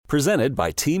Presented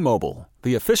by T-Mobile,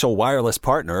 the official wireless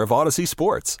partner of Odyssey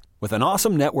Sports. With an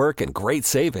awesome network and great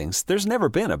savings, there's never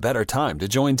been a better time to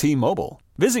join T-Mobile.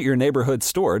 Visit your neighborhood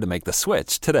store to make the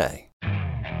switch today.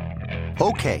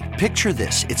 Okay, picture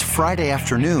this. It's Friday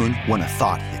afternoon when a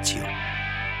thought hits you.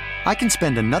 I can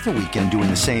spend another weekend doing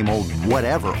the same old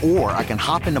whatever, or I can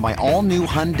hop into my all-new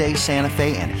Hyundai Santa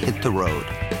Fe and hit the road.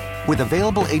 With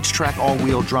available H-Track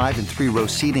all-wheel drive and 3-row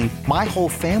seating, my whole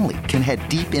family can head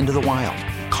deep into the wild.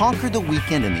 Conquer the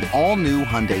weekend in the all-new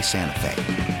Hyundai Santa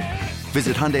Fe.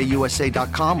 Visit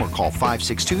HyundaiUSA.com or call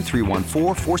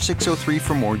 562-314-4603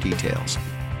 for more details.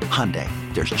 Hyundai,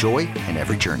 there's joy in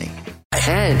every journey.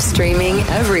 And streaming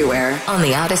everywhere on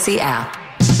the Odyssey app.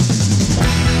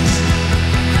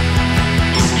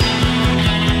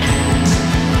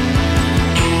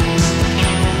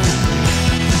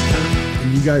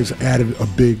 And you guys added a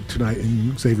big tonight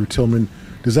in Xavier Tillman.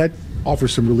 Does that offer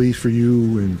some relief for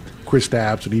you and Chris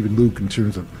Stapps and even Luke in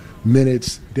terms of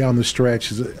minutes down the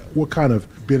stretch? What kind of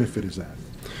benefit is that?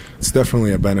 It's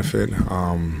definitely a benefit.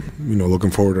 Looking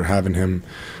forward to having him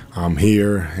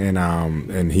here,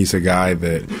 and he's a guy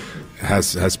that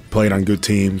has played on good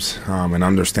teams and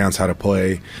understands how to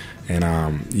play, and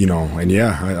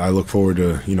I look forward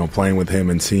to playing with him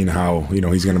and seeing how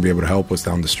he's going to be able to help us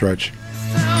down the stretch.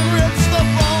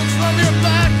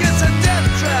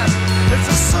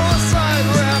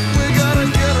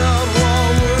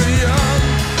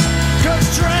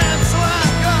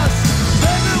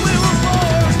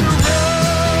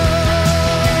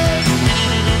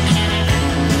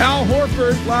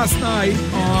 Last night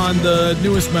on the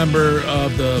newest member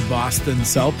of the Boston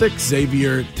Celtics,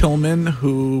 Xavier Tillman,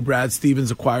 who Brad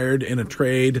Stevens acquired in a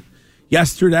trade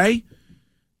yesterday.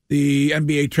 The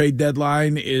NBA trade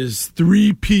deadline is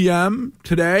 3 p.m.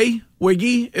 today.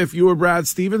 Wiggy, if you were Brad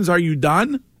Stevens, are you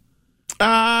done?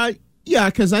 Yeah,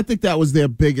 because I think that was their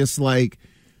biggest,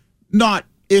 not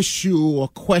issue or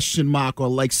question mark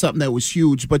or something that was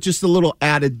huge, but just a little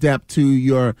added depth to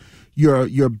your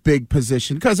big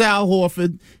position. Because Al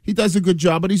Horford, he does a good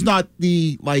job, but he's not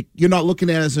you're not looking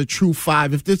at it as a true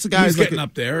five. If this guy's getting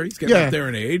up there, he's getting up there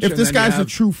in age. If this guy's a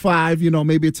true five,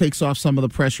 maybe it takes off some of the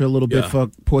pressure a little bit for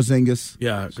Porzingis.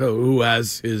 Yeah, so who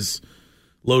has his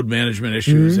load management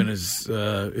issues and his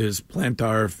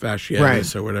plantar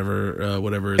fasciitis or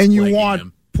whatever is and you plaguing want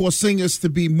him. Porzingis to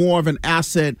be more of an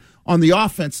asset on the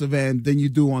offensive end than you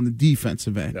do on the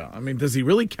defensive end. Yeah, I mean, does he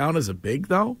really count as a big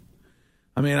though?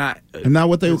 I mean, and now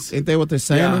what they're saying?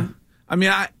 Yeah. I mean,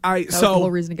 that was the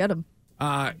whole reason to get him.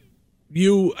 I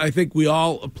think we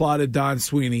all applauded Don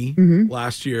Sweeney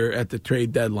last year at the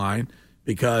trade deadline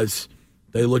because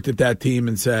they looked at that team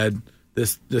and said,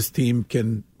 "This team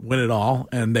can win it all,"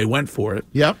 and they went for it.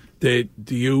 Yep.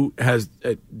 You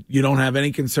don't have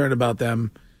any concern about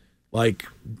them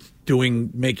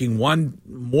making one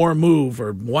more move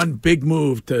or one big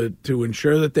move to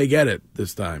ensure that they get it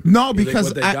this time? No,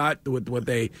 because they have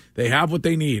what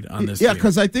they need on this. Yeah,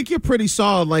 because I think you're pretty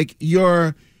solid.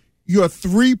 Your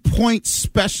 3-point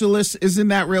specialist isn't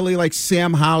that really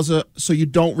Sam Hauser, so you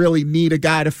don't really need a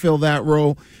guy to fill that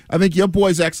role. I think your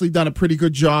boy's actually done a pretty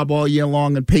good job all year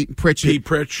long, and Peyton Pritchard. Pete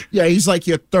Pritch. Yeah, he's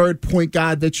your third point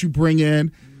guard that you bring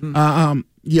in.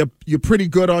 You're pretty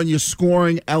good on your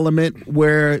scoring element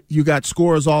where you got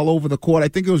scorers all over the court. I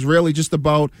think it was really just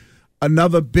about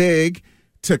another big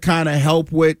to kind of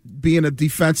help with being a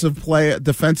defensive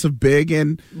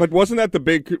big. But wasn't that the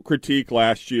big critique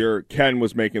last year? Ken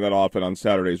was making that often on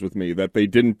Saturdays with me, that they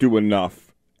didn't do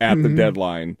enough at the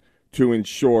deadline to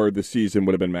ensure the season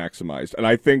would have been maximized. And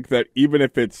I think that even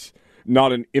if it's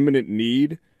not an imminent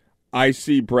need, I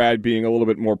see Brad being a little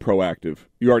bit more proactive.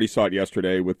 You already saw it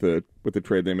yesterday with the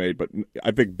trade they made, but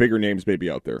I think bigger names may be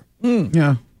out there.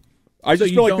 Yeah. I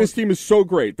just feel like this team is so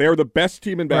great. They are the best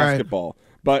team in basketball. Right.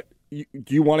 But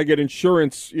do you want to get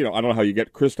insurance? I don't know how you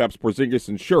get Kristaps Porzingis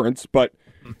insurance, but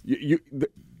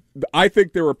I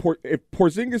think if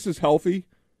Porzingis is healthy,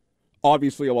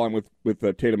 obviously along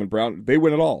with Tatum and Brown, they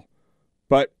win it all.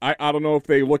 But I don't know if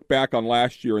they look back on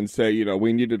last year and say,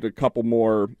 we needed a couple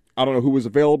more. I don't know who was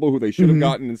available, who they should have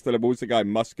gotten instead of, what was the guy,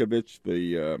 Muskovich?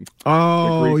 The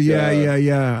Greek,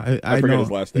 yeah. I forget his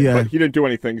last name, yeah. but he didn't do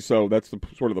anything, so that's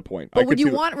sort of the point. But would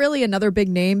you want really another big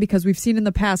name? Because we've seen in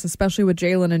the past, especially with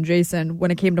Jalen and Jason,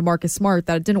 when it came to Marcus Smart,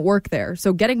 that it didn't work there.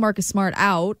 So getting Marcus Smart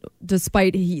out,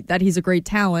 despite that he's a great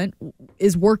talent,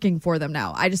 is working for them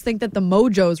now. I just think that the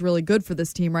mojo is really good for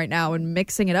this team right now, and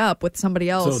mixing it up with somebody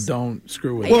else. So don't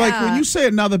screw with it. Well, when you say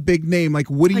another big name,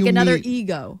 what do you mean? Another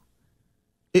ego.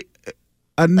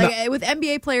 With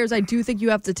NBA players, I do think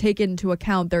you have to take into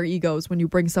account their egos when you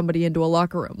bring somebody into a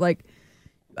locker room.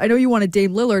 I know you wanted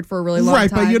Dame Lillard for a really long time.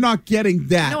 Right, but you're not getting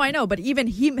that. No, I know, but even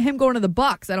him going to the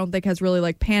Bucks, I don't think has really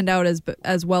like panned out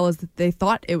as well as they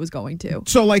thought it was going to.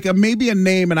 So like maybe a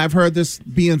name, and I've heard this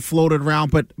being floated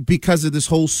around, but because of this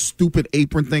whole stupid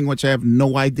apron thing, which I have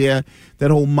no idea,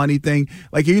 that whole money thing.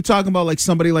 Like, are you talking about like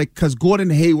somebody like, because Gordon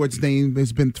Hayward's name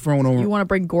has been thrown over. You want to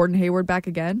bring Gordon Hayward back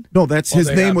again? No, that's his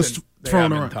name was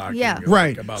thrown around.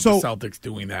 Right. About the Celtics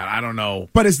doing that. I don't know.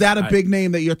 But is that a big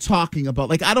name that you're talking about?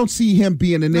 Like, I don't see him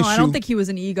being an issue. No, I don't think he was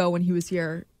an ego when he was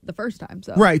here the first time.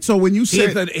 So right. So when you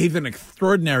say he's an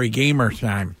extraordinary gamer,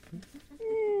 time.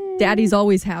 Daddy's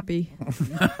always happy.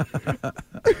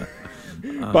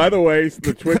 By the way,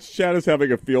 the Twitch chat is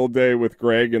having a field day with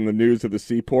Greg and the news of the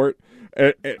Seaport.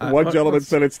 One gentleman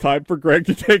said it's time for Greg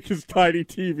to take his tiny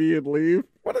TV and leave.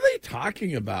 What are they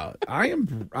talking about? I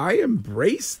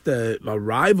embrace the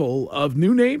arrival of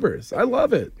new neighbors. I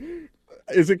love it.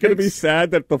 Is it going to be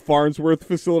sad that the Farnsworth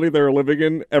facility they're living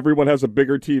in, everyone has a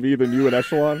bigger TV than you at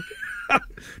Echelon?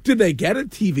 Did they get a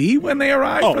TV when they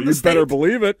arrived? Oh, you better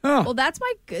believe it. Oh. Well, that's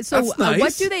my. So, that's nice.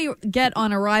 What do they get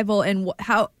on arrival, and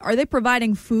how are they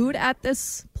providing food at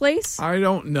this place? I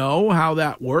don't know how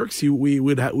that works.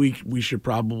 We should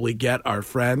probably get our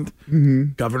friend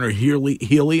Governor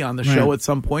Healy on the show at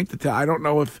some point to tell. I don't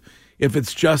know if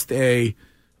it's just a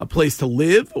place to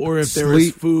live or if there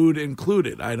is food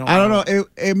included. I don't know.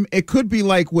 It could be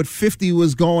like what 50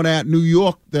 was going at New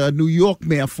York, the New York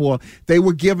mayor for. They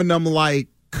were giving them like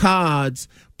cards,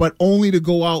 but only to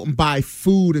go out and buy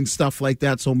food and stuff like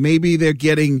that. So maybe they're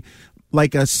getting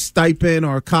like a stipend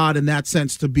or a card in that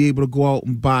sense to be able to go out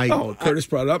and buy. Oh, Curtis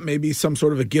brought up maybe some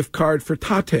sort of a gift card for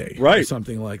Tate. Right. Or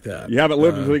something like that. You haven't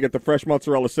lived until you get the fresh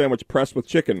mozzarella sandwich pressed with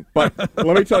chicken. But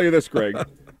let me tell you this, Greg.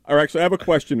 Or actually, I have a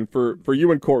question for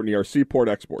you and Courtney, our Seaport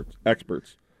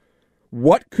experts.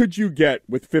 What could you get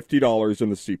with $50 in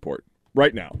the Seaport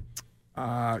right now?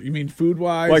 You mean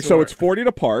food-wise? Like, so it's $40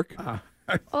 to park.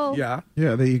 Yeah.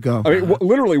 Yeah, there you go. I mean,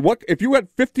 literally, what if you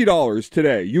had $50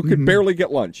 today, you could barely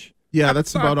get lunch. Yeah,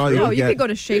 that's about all you No, can you get. could go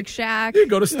to Shake Shack. You could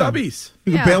go to Stubby's.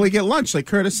 You could barely get lunch, like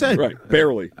Curtis said. Right,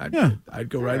 barely. I'd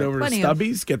go right over to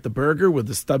Stubby's, get the burger with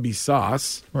the Stubby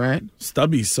sauce. Right.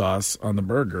 Stubby sauce on the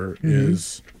burger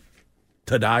is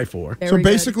to die for. So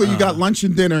basically, you got lunch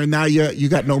and dinner, and now you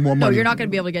got no more money. No, you're not going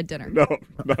to be able to get dinner. No,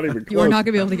 not even close. You are not going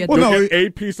to be able to get Well, dinner. no, You'll get a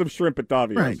piece of shrimp at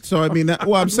Davio's. Right. So I mean,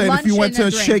 I'm saying if you went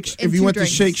to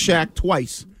Shake Shack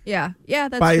twice, Yeah,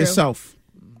 that's by true. yourself.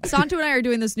 Santu and I are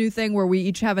doing this new thing where we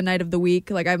each have a night of the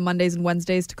week. Like I have Mondays and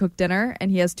Wednesdays to cook dinner,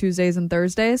 and he has Tuesdays and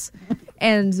Thursdays.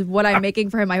 And what I'm making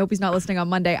for him, I hope he's not listening on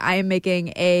Monday. I am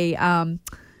making a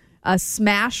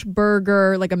smash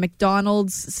burger, like a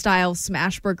McDonald's style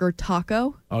smash burger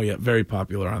taco. Oh yeah, very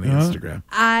popular on the Instagram.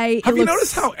 Have you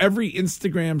noticed how every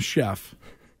Instagram chef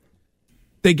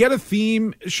they get a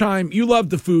theme? Shime, you love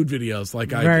the food videos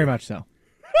like I do. Very much so.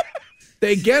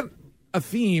 They get a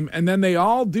theme, and then they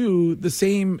all do the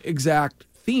same exact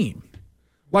theme.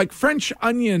 Like French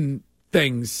onion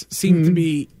things seem to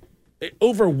be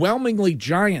overwhelmingly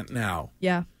giant now.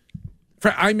 Yeah.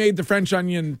 I made the French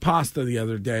onion pasta the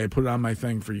other day. I put it on my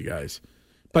thing for you guys.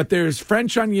 But there's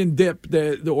French onion dip,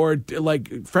 or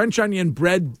like French onion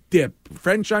bread dip,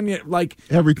 French onion like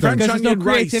everything. French Because onion there's no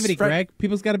creativity, rice. Greg.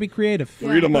 People's got to be creative.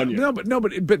 Freedom onion. No,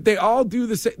 but they all do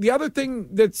the same. The other thing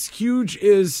that's huge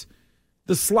is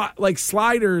the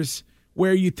sliders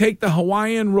where you take the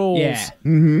Hawaiian rolls,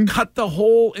 cut the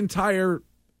whole entire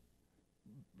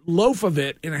loaf of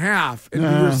it in half, and do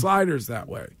your sliders that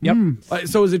way. Yep.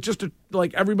 So is it just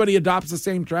like everybody adopts the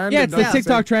same trend? Yeah, it's the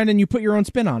TikTok trend, and you put your own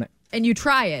spin on it. And you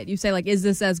try it. You say, like, is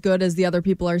this as good as the other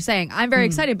people are saying? I'm very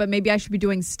excited, but maybe I should be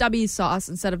doing Stubby sauce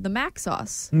instead of the Mac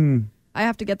sauce. I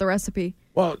have to get the recipe.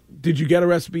 Well, did you get a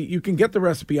recipe? You can get the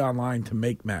recipe online to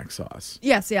make Mac sauce.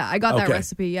 Yes, I got that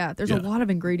recipe. Yeah, there's a lot of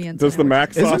ingredients. Does the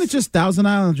Mac sauce? Isn't it just Thousand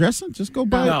Island dressing? Just go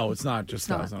buy it. No, it's not just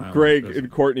Thousand Island. Greg dressing. and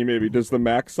Courtney, maybe does the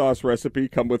Mac sauce recipe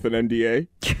come with an NDA?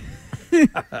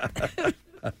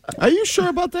 Are you sure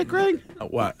about that, Greg?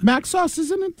 What? Mac sauce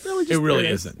isn't it really? Just It really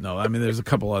isn't. No, I mean, there's a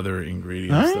couple other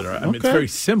ingredients that are. I mean, it's very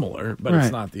similar, but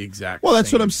it's not the exact. Well, that's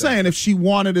same what I'm saying. If she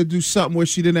wanted to do something where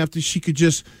she didn't have to, she could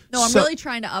just. No, I'm really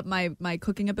trying to up my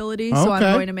cooking ability, so I'm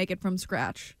going to make it from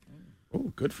scratch.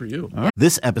 Oh, good for you.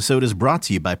 This episode is brought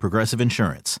to you by Progressive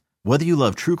Insurance. Whether you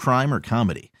love true crime or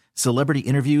comedy, celebrity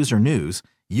interviews or news,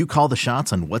 you call the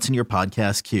shots on what's in your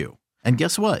podcast queue. And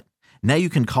guess what? Now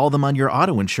you can call them on your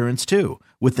auto insurance too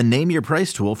with the Name Your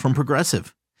Price tool from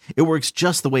Progressive. It works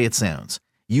just the way it sounds.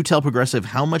 You tell Progressive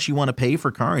how much you want to pay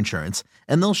for car insurance,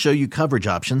 and they'll show you coverage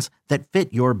options that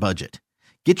fit your budget.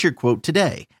 Get your quote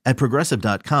today at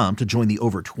Progressive.com to join the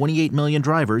over 28 million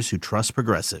drivers who trust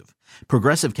Progressive.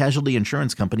 Progressive Casualty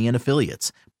Insurance Company and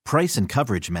Affiliates. Price and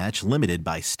coverage match limited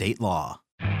by state law.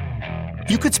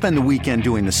 You could spend the weekend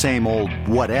doing the same old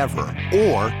whatever,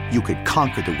 or you could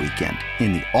conquer the weekend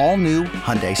in the all-new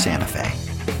Hyundai Santa Fe.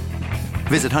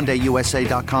 Visit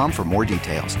HyundaiUSA.com for more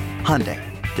details. Hyundai,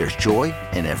 there's joy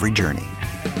in every journey.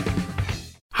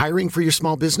 Hiring for your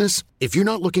small business? If you're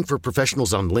not looking for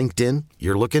professionals on LinkedIn,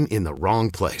 you're looking in the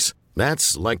wrong place.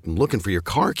 That's like looking for your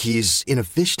car keys in a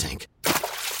fish tank.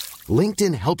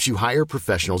 LinkedIn helps you hire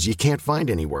professionals you can't find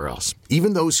anywhere else,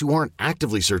 even those who aren't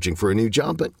actively searching for a new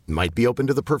job but might be open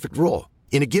to the perfect role.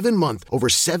 In a given month, over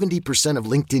 70% of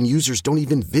LinkedIn users don't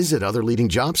even visit other leading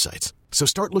job sites. So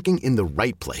start looking in the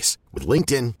right place. With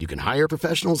LinkedIn, you can hire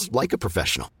professionals like a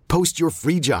professional. Post your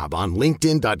free job on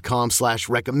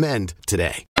linkedin.com/recommend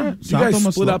today. Do you guys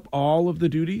split up all of the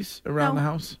duties around the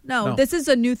house? No, this is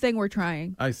a new thing we're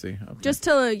trying. I see. Okay. Just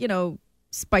to,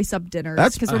 spice up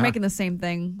dinners because we're making the same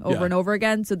thing over and over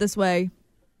again. So this way,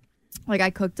 like I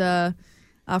cooked a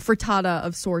frittata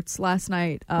of sorts last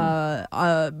night,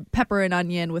 pepper and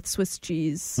onion with Swiss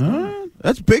cheese.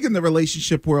 That's big in the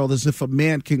relationship world, as if a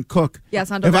man can cook. Yeah,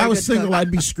 if I was single,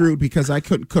 I'd be screwed because I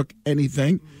couldn't cook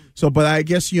anything. So, but I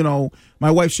guess,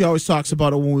 my wife, she always talks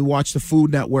about it when we watch the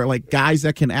Food Network, like guys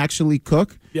that can actually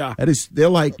cook. Yeah. They're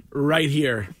like right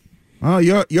here. Oh,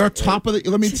 you're top of the.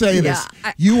 Let me tell you this.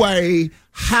 You are a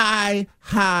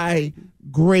high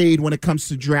grade when it comes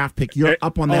to draft pick. You're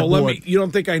up on that board. You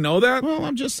don't think I know that? Well,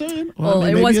 I'm just saying. Well,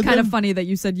 it was kind of funny that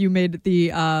you said you made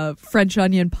the French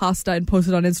onion pasta and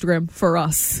posted on Instagram for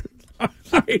us.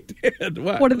 I did.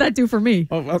 What did that do for me?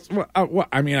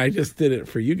 I just did it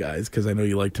for you guys because I know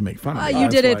you like to make fun of it. You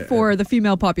did it for the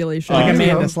female population. Like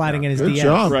Amanda sliding in his DMs.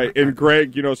 Job. Right. And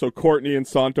Greg, so Courtney and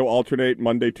Santo alternate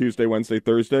Monday, Tuesday, Wednesday,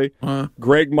 Thursday.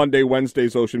 Greg, Monday,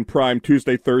 Wednesday's Ocean Prime,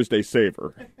 Tuesday, Thursday,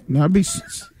 Savor. That'd be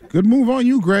good move on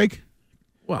you, Greg.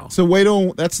 Well,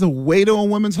 that's the way to a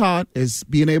women's heart is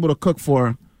being able to cook for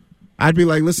her. I'd be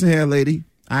like, listen here, lady,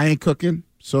 I ain't cooking,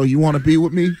 so you want to be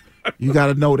with me? You got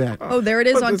to know that. Oh, there it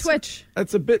is on Twitch.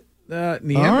 That's a bit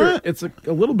Neanderthal. It's a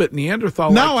little bit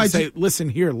Neanderthal. No, I say, listen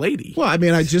here, lady. Well,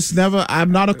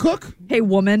 I'm not a cook. Hey,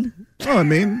 woman. Oh, what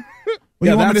do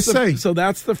you want me to say? So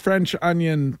that's the French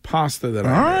onion pasta that I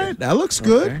made. All right, that looks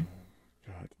good. Okay.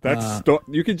 That's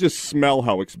you can just smell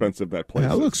how expensive that place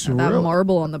is. That looks That real.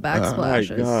 marble on the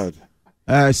backsplashes. My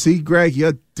God. See, Greg,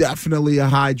 you're definitely a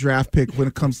high draft pick when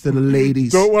it comes to the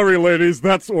ladies. Don't worry, ladies.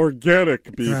 That's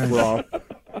organic beef broth.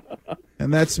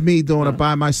 And that's me doing it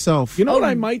by myself. You know what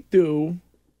I might do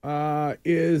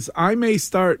is I may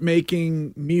start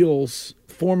making meals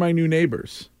for my new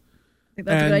neighbors. I think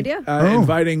that's a good idea.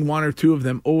 Inviting one or two of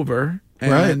them over,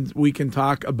 and we can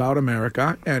talk about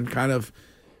America and kind of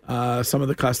some of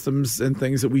the customs and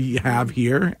things that we have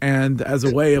here, and as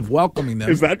a way of welcoming them.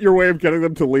 Is that your way of getting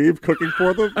them to leave, cooking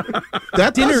for them?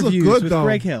 That does look good, with though.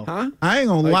 Greg Hill. Huh? I ain't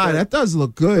gonna lie, that does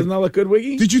look good. Doesn't that look good,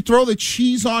 Wiggy? Did you throw the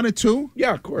cheese on it too?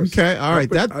 Yeah, of course. Okay, all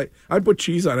right. I put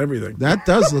cheese on everything. That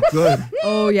does look good.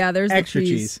 Oh yeah, there's Extra the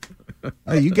cheese.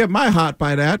 Hey, you get my heart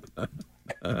by that.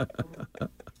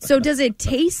 So does it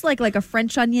taste like a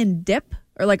French onion dip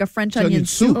or like a French onion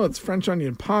soup? Oh, it's French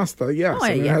onion pasta. Yes, Oh,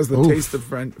 and it yeah. has the Oof. taste of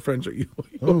French.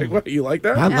 What, you like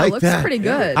that? I Yeah, like it looks that. pretty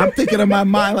good. I'm thinking in my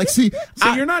mind, So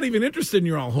you're not even interested and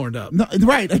you're all horned up. no,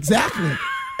 right, exactly.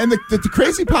 And the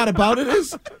crazy part about it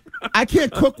is, I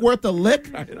can't cook worth a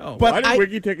lick. I know. But Why did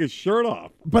Wiggy take his shirt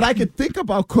off? But I could think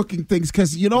about cooking things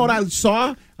because you know what I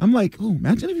saw? I'm like, oh,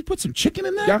 imagine if you put some chicken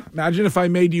in there. Yeah, imagine if I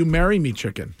made you marry me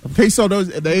chicken. Okay, so those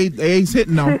they ain't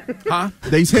hitting no. Huh?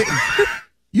 They's hitting.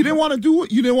 You didn't want to do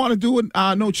it. You didn't want to do it.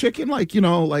 No chicken, like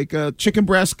a chicken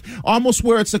breast, almost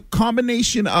where it's a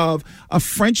combination of a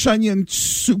French onion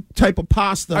soup type of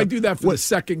pasta. I do that for the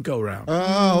second go round.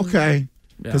 Oh, okay.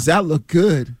 Because that looked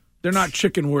good. They're not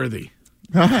chicken worthy.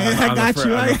 I got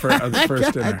you. on the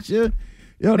first dinner. got you.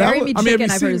 Yo, Marry me have chicken, you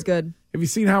I've heard seen- is good. Have you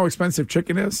seen how expensive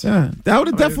chicken is? Yeah, that would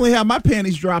have definitely had my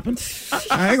panties dropping.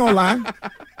 I ain't gonna lie.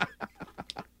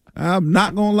 I'm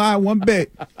not gonna lie one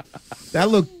bit. That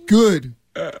looked good.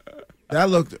 That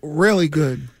looked really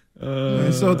good.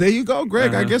 And so there you go,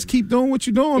 Greg. I guess keep doing what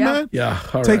you're doing, man. Yeah,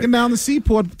 all Taking right. down the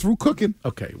seaport through cooking.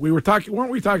 Okay, weren't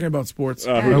we talking about sports?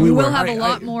 We will have I- a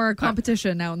lot more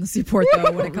competition now in the Seaport,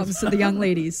 though, when it comes to the young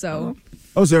ladies. So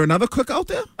Oh, is there another cook out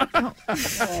there?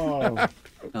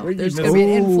 there's going to be an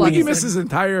influx. He misses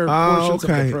entire portions of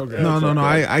the program. No.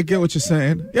 I get what you're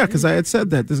saying. Yeah, because I had said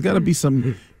that. There's got to be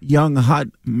some young, hot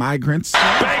migrants.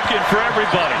 Bacon for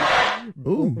everybody.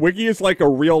 Ooh. Wiggy is like a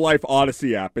real life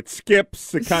Odyssey app. It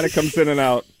skips. It kind of comes in and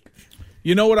out.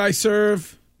 You know what I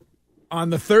serve on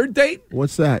the third date?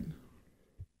 What's that?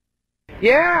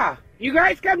 Yeah, You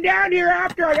guys come down here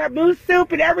after. I got moose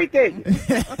soup and everything.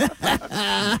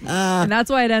 And that's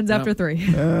why it ends after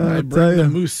 3. I bring the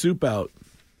moose soup out.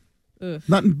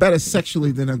 Nothing better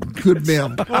sexually than a good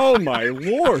meal. Oh, my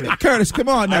Lord. Curtis, come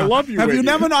on now. I love you. Have you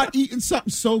Whitney. never not eaten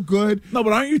something so good? No,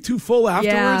 but aren't you too full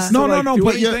afterwards? Yeah. No, to, no. do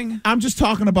But anything? I'm just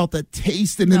talking about the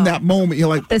taste, and in that moment, you're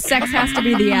like, The sex has to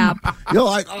be the app. you're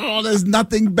like, oh, there's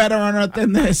nothing better on earth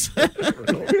than this.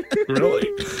 Really?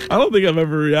 I don't think I've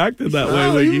ever reacted that way,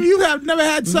 Oh, Wiggy. you have never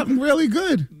had something really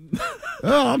good.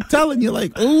 Oh, I'm telling you,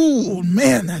 like, oh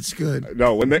man, that's good.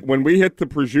 No, when we hit the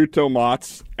prosciutto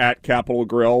mozz at Capitol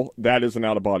Grill, that is an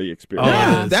out of body experience.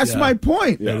 Yeah, that's my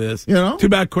point. Yeah, it is. You know? Too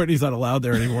bad Courtney's not allowed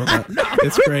there anymore. But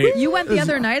it's great. You went the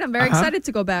other night. I'm very excited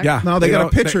to go back. Yeah. No, they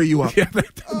got to picture you up. Yeah,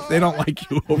 they don't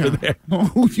like you over there.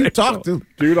 Who you talk to?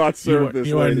 Do not serve this.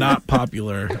 You are lady. not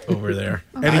popular over there.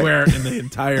 Anywhere in the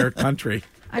entire country.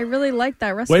 I really like that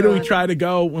restaurant. Where do we try to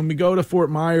go when we go to Fort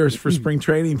Myers for spring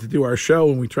training to do our show,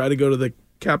 and we try to go to the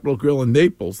Capitol Grill in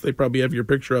Naples? They probably have your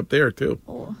picture up there, too.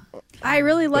 Oh, I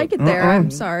really like it there.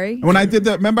 I'm sorry. When I did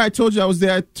that, remember I told you I was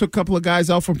there, I took a couple of guys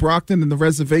out from Brockton and the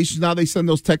reservations. Now they send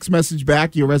those text message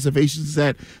back. Your reservation's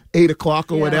at 8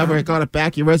 o'clock or whatever. I got it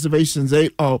back. Your reservation's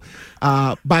 8. Oh,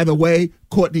 by the way,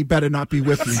 Courtney better not be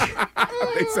with you.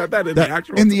 They said that in the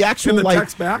actual the like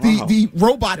text back? the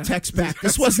robot text back.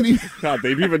 This wasn't even. God,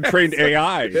 they've even trained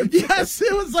AI. Yes,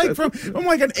 it was like from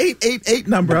like an 888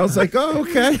 number. I was like, oh,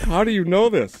 okay. How do you know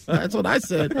this? That's what I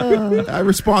said. I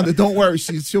responded, don't worry,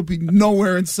 she'll be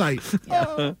nowhere in sight.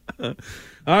 All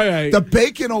right. The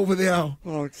bacon over there.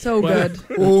 So good.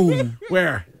 Ooh.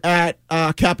 Where? At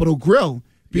Capitol Grill.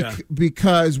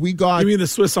 Because we got. You mean the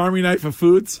Swiss Army knife of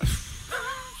foods?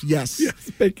 Yes.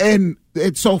 Bacon.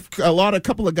 And so a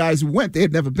couple of guys who went, they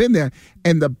had never been there.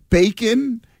 And the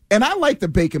bacon, and I like the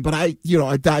bacon, but I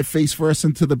dive face first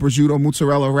into the prosciutto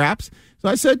mozzarella wraps. So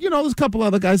I said, there's a couple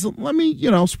other guys, let me,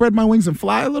 spread my wings and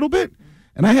fly a little bit.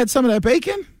 And I had some of that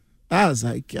bacon. I was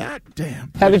like, God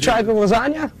damn. Have you tried the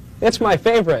lasagna? It's my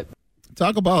favorite.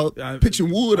 Talk about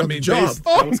pitching wood on the job.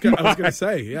 I was going to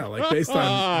say, yeah, like based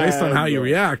on how you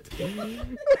react,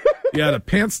 you had a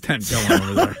pants tent going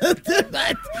over there.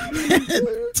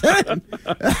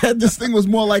 This thing was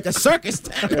more like a circus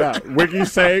tent. Yeah,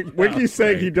 Wiggy's saying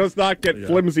he does not get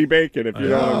flimsy bacon. If you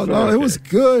know what I'm saying. No, it was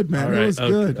good, man. All right, it was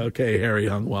good. Okay, Harry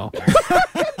Hungwell.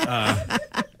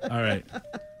 All right.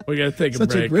 We got to take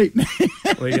Such a break. a great name.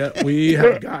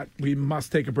 We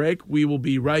must take a break. We will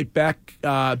be right back.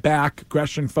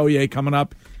 Gresham Foyer coming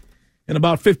up in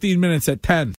about 15 minutes at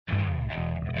 10.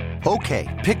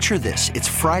 Okay, picture this. It's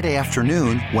Friday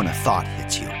afternoon when a thought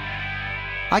hits you.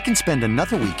 I can spend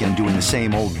another weekend doing the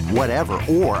same old whatever,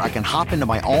 or I can hop into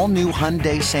my all-new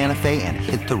Hyundai Santa Fe and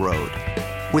hit the road.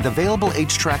 With available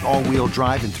H-Track all-wheel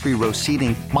drive and 3-row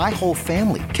seating, my whole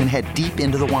family can head deep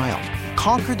into the wild.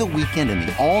 Conquer the weekend in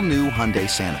the all-new Hyundai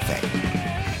Santa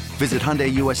Fe. Visit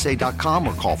HyundaiUSA.com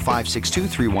or call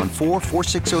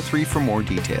 562-314-4603 for more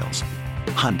details.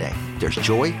 Hyundai, there's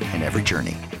joy in every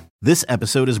journey. This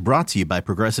episode is brought to you by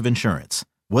Progressive Insurance.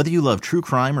 Whether you love true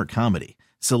crime or comedy,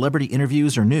 celebrity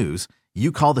interviews or news,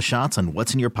 you call the shots on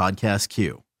what's in your podcast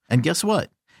queue. And guess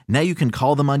what? Now you can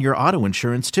call them on your auto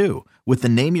insurance too with the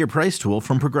Name Your Price tool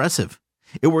from Progressive.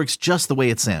 It works just the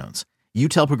way it sounds. You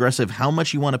tell Progressive how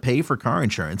much you want to pay for car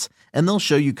insurance, and they'll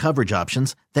show you coverage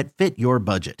options that fit your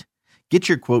budget. Get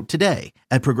your quote today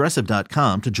at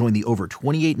Progressive.com to join the over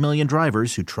 28 million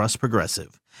drivers who trust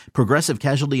Progressive. Progressive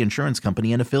Casualty Insurance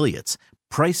Company and Affiliates.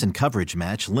 Price and coverage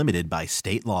match limited by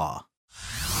state law.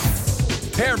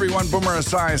 Hey everyone, Boomer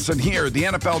Esiason here. The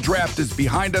NFL Draft is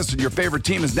behind us and your favorite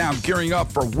team is now gearing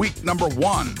up for week number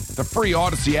 1. The free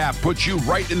Odyssey app puts you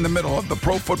right in the middle of the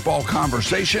pro football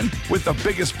conversation with the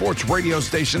biggest sports radio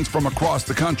stations from across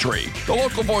the country. The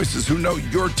local voices who know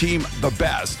your team the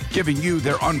best, giving you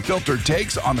their unfiltered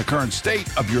takes on the current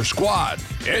state of your squad.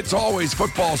 It's always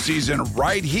football season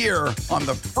right here on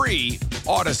the free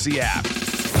Odyssey app.